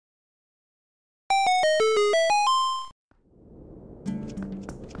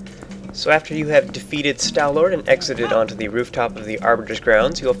So after you have defeated Star-Lord and exited onto the rooftop of the Arbiter's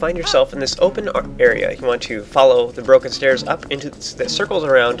grounds, you will find yourself in this open area. You want to follow the broken stairs up into that circles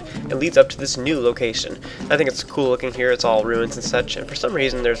around and leads up to this new location. I think it's cool looking here. It's all ruins and such, and for some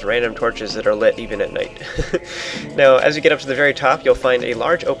reason there's random torches that are lit even at night. Now, as you get up to the very top, you'll find a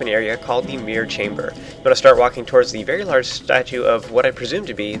large open area called the Mirror Chamber. You want to start walking towards the very large statue of what I presume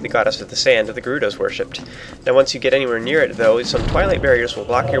to be the goddess of the sand that the Gerudos worshipped. Now, once you get anywhere near it, though, some Twilight barriers will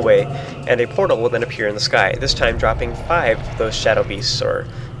block your way, and a portal will then appear in the sky, this time dropping 5 of those shadow beasts, or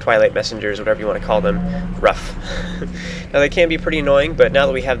Twilight messengers, whatever you want to call them, rough. Now they can be pretty annoying, but now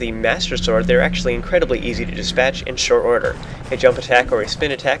that we have the Master Sword, they're actually incredibly easy to dispatch in short order. A jump attack or a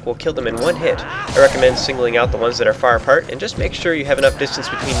spin attack will kill them in one hit. I recommend singling out the ones that are far apart, and just make sure you have enough distance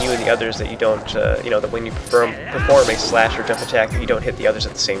between you and the others that you don't, that when you perform a slash or jump attack, that you don't hit the others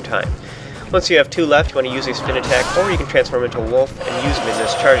at the same time. Once you have 2 left, you want to use a spin attack, or you can transform into a wolf and use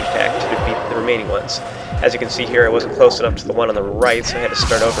Midna's charge attack to defeat the remaining ones. As you can see here, I wasn't close enough to the one on the right, so I had to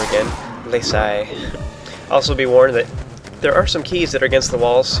start over again. Lesai. Also be warned that there are some keys that are against the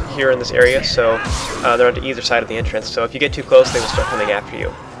walls here in this area, so they're on either side of the entrance, so if you get too close, they will start coming after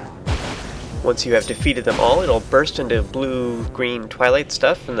you. Once you have defeated them all, it'll burst into blue-green Twilight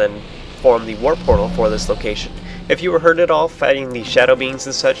stuff, and then form the warp portal for this location. If you were hurt at all fighting the shadow beings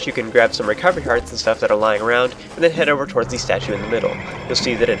and such, you can grab some recovery hearts and stuff that are lying around, and then head over towards the statue in the middle. You'll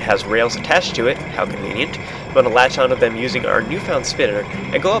see that it has rails attached to it, how convenient. You want to latch onto them using our newfound spinner,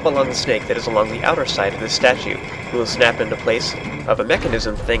 and go up along the snake that is along the outer side of this statue. You will snap into place of a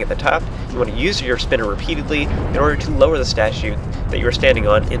mechanism thing at the top. You want to use your spinner repeatedly in order to lower the statue that you are standing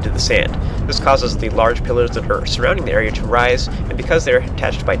on into the sand. This causes the large pillars that are surrounding the area to rise, and because they are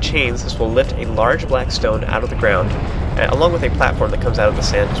attached by chains, this will lift a large black stone out of the ground, along with a platform that comes out of the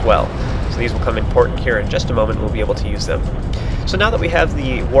sand as well. So these will come important here in just a moment, and we'll be able to use them. So now that we have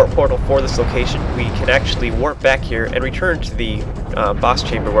the warp portal for this location, we can actually warp back here and return to the boss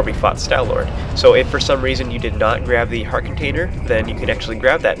chamber where we fought Star-Lord. So if for some reason you did not grab the heart container, then you can actually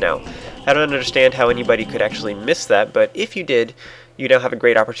grab that now. I don't understand how anybody could actually miss that, but if you did, you now have a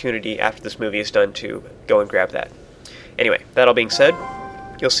great opportunity after this movie is done to go and grab that. Anyway, that all being said,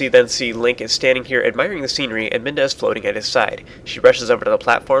 you'll see Link is standing here admiring the scenery, and Midna is floating at his side. She rushes over to the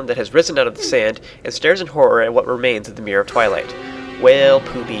platform that has risen out of the sand and stares in horror at what remains of the Mirror of Twilight. Well,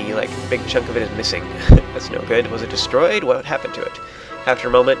 poopy, like a big chunk of it is missing. That's no good. Was it destroyed? What happened to it? After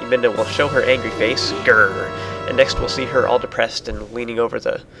a moment, Midna will show her angry face, grrr, and next we'll see her all depressed and leaning over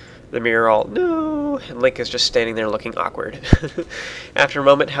the mirror all, no, and Link is just standing there looking awkward. After a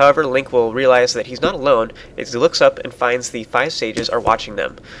moment, however, Link will realize that he's not alone as he looks up and finds the 5 sages are watching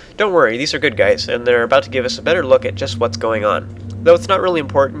them. Don't worry, these are good guys, and they're about to give us a better look at just what's going on. Though it's not really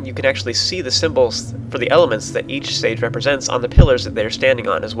important, you can actually see the symbols for the elements that each sage represents on the pillars that they're standing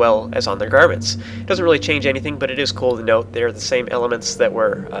on, as well as on their garments. It doesn't really change anything, but it is cool to note they're the same elements that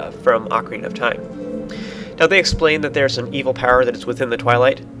were from Ocarina of Time. Now they explain that there's an evil power that is within the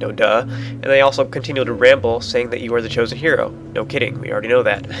Twilight, no duh, and they also continue to ramble, saying that you are the chosen hero. No kidding, we already know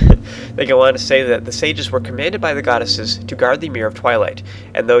that. They go on to say that the sages were commanded by the goddesses to guard the Mirror of Twilight,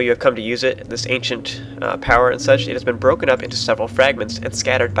 and though you have come to use it, this ancient power and such, it has been broken up into several fragments and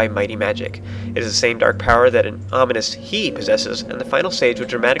scattered by mighty magic. It is the same dark power that an ominous he possesses, and the final sage would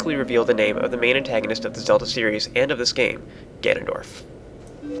dramatically reveal the name of the main antagonist of the Zelda series and of this game, Ganondorf.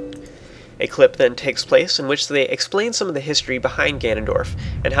 A clip then takes place in which they explain some of the history behind Ganondorf,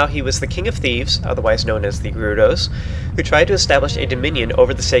 and how he was the king of thieves, otherwise known as the Gerudos, who tried to establish a dominion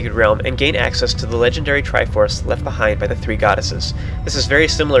over the Sacred Realm and gain access to the legendary Triforce left behind by the 3 goddesses. This is very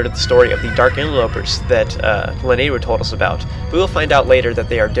similar to the story of the Dark Interlopers that Lanayru told us about. We will find out later that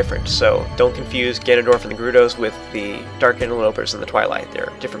they are different, so don't confuse Ganondorf and the Gerudos with the Dark Interlopers and the Twilight.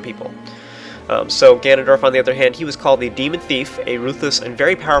 They're different people. So Ganondorf, on the other hand, he was called the Demon Thief, a ruthless and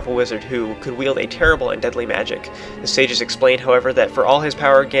very powerful wizard who could wield a terrible and deadly magic. The sages explained, however, that for all his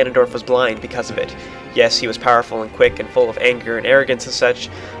power, Ganondorf was blind because of it. Yes, he was powerful and quick and full of anger and arrogance and such,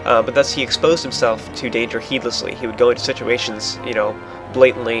 but thus he exposed himself to danger heedlessly. He would go into situations,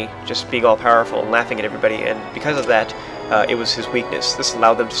 blatantly just being all powerful and laughing at everybody, and because of that, it was his weakness. This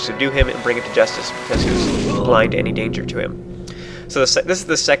allowed them to subdue him and bring him to justice because he was blind to any danger to him. So this is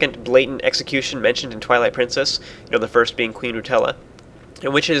the second blatant execution mentioned in Twilight Princess, the first being Queen Rutella,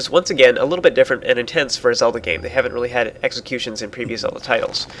 and which is, once again, a little bit different and intense for a Zelda game. They haven't really had executions in previous Zelda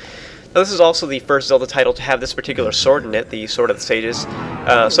titles. Now, this is also the first Zelda title to have this particular sword in it, the Sword of the Sages,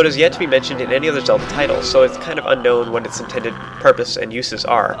 so it is yet to be mentioned in any other Zelda title, so it's kind of unknown what its intended purpose and uses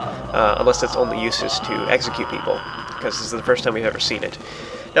are, unless its only use is to execute people, because this is the first time we've ever seen it.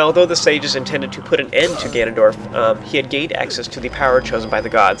 Now, although the sages intended to put an end to Ganondorf, he had gained access to the power chosen by the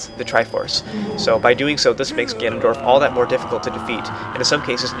gods, the Triforce. So by doing so, this makes Ganondorf all that more difficult to defeat, and in some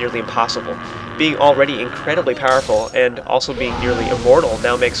cases nearly impossible. Being already incredibly powerful, and also being nearly immortal,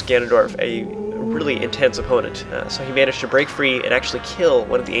 now makes Ganondorf a really intense opponent. So he managed to break free and actually kill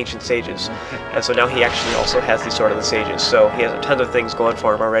one of the ancient sages. And so now he actually also has the Sword of the Sages, so he has a ton of things going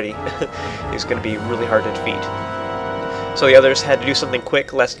for him already. He's going to be really hard to defeat. So the others had to do something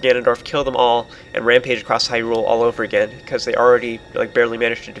quick lest Ganondorf kill them all and rampage across Hyrule all over again, because they already barely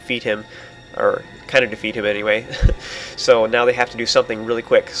managed to defeat him, or kind of defeat him anyway. So now they have to do something really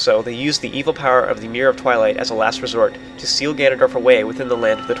quick. So they use the evil power of the Mirror of Twilight as a last resort to seal Ganondorf away within the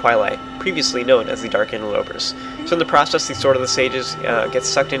land of the Twilight, previously known as the Dark Interlopers. So in the process, the Sword of the Sages gets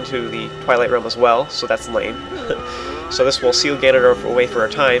sucked into the Twilight Realm as well, so that's lame. So this will seal Ganondorf away for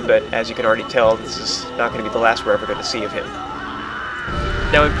a time, but as you can already tell, this is not going to be the last we're ever going to see of him.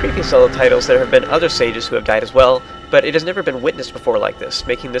 Now, in previous Zelda titles, there have been other sages who have died as well, but it has never been witnessed before like this,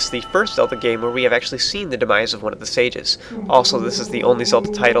 making this the first Zelda game where we have actually seen the demise of one of the sages. Also, this is the only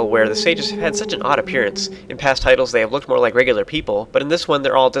Zelda title where the sages have had such an odd appearance. In past titles, they have looked more like regular people, but in this one,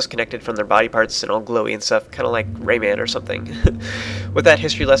 they're all disconnected from their body parts and all glowy and stuff, kind of like Rayman or something. With that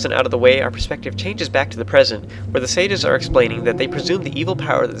history lesson out of the way, our perspective changes back to the present, where the sages are explaining that they presume the evil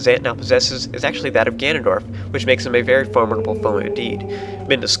power that Zant now possesses is actually that of Ganondorf, which makes him a very formidable foe indeed.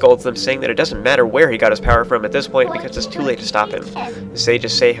 Minda scolds them, saying that it doesn't matter where he got his power from at this point because it's too late to stop him. The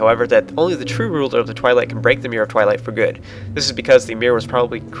sages say, however, that only the true ruler of the Twilight can break the Mirror of Twilight for good. This is because the mirror was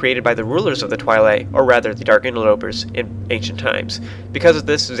probably created by the rulers of the Twilight, or rather the Dark Interlopers, in ancient times. Because of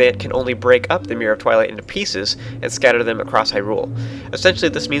this, Zant can only break up the Mirror of Twilight into pieces and scatter them across Hyrule. Essentially,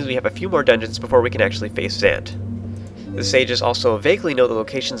 this means we have a few more dungeons before we can actually face Zant. The sages also vaguely know the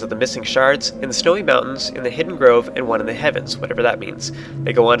locations of the missing shards in the Snowy Mountains, in the Hidden Grove, and one in the Heavens, whatever that means.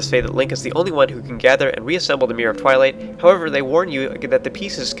 They go on to say that Link is the only one who can gather and reassemble the Mirror of Twilight. However, they warn you that the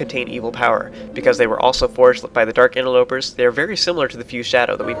pieces contain evil power. Because they were also forged by the Dark Interlopers, they are very similar to the Fused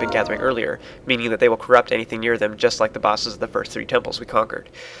Shadow that we've been gathering earlier, meaning that they will corrupt anything near them just like the bosses of the first 3 temples we conquered.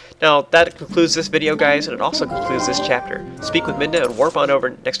 Now, that concludes this video, guys, and it also concludes this chapter. Speak with Minda and warp on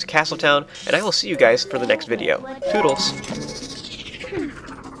over next to Castletown, and I will see you guys for the next video. Toodles!